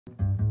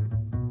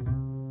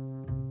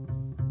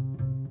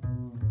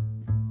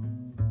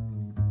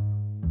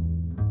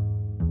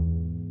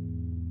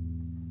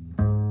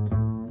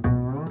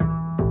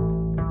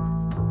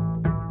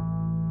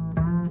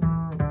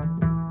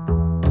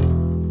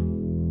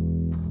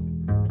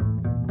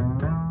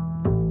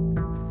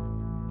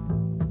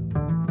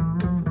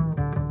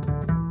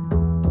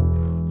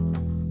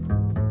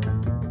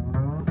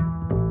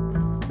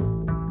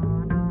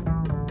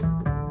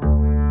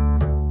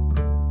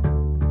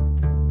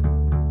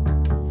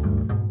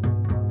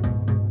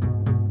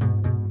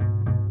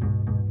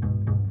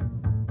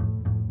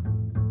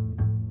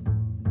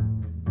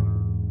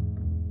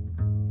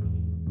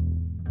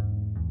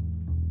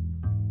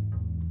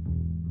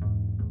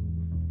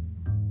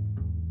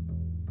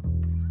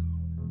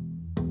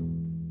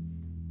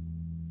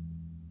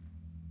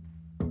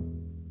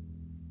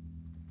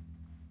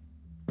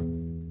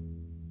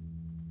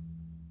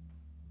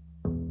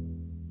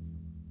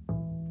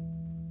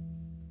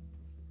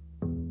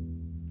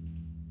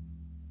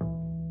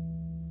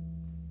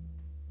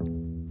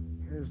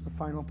Here's the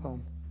final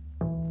poem.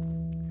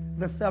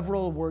 The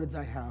several words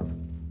I have.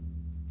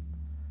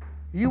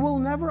 You will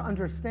never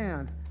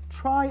understand,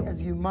 try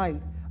as you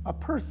might, a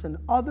person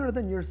other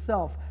than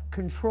yourself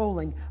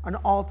controlling an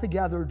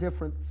altogether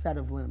different set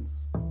of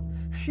limbs.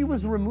 She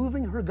was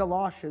removing her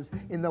galoshes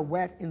in the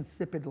wet,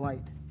 insipid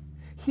light.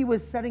 He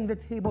was setting the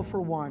table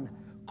for one,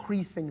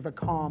 creasing the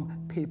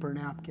calm paper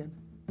napkin.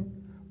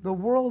 The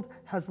world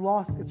has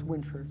lost its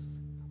winters.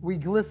 We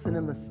glisten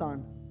in the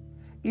sun.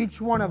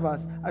 Each one of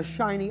us a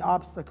shiny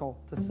obstacle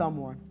to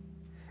someone.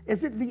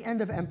 Is it the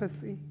end of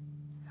empathy?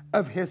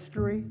 Of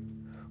history?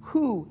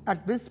 Who,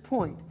 at this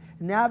point,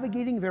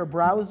 navigating their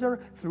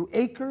browser through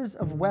acres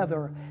of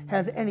weather,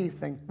 has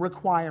anything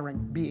requiring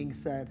being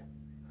said?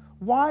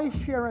 Why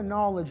share a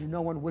knowledge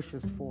no one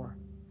wishes for?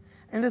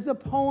 And is a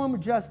poem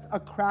just a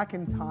crack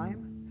in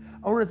time?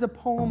 Or is a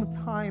poem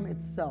time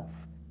itself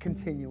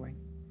continuing?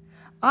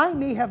 I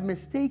may have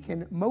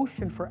mistaken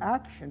motion for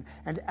action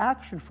and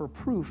action for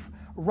proof,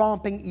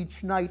 romping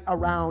each night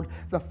around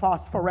the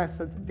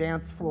phosphorescent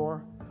dance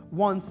floor,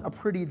 once a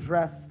pretty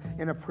dress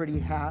in a pretty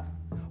hat,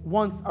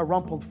 once a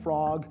rumpled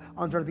frog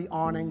under the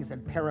awnings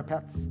and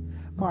parapets.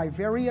 My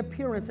very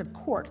appearance at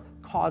court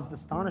caused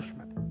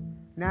astonishment.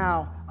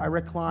 Now I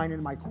recline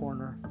in my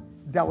corner,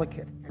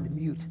 delicate and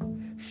mute,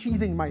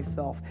 sheathing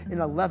myself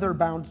in a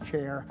leather-bound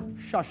chair,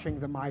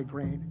 shushing the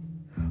migraine.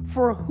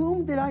 For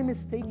whom did I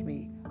mistake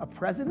me? A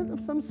president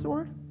of some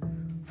sort?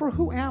 For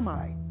who am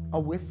I? A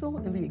whistle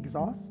in the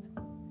exhaust?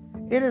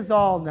 It is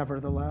all,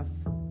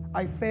 nevertheless.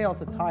 I fail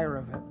to tire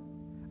of it.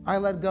 I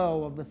let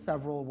go of the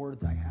several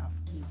words I have.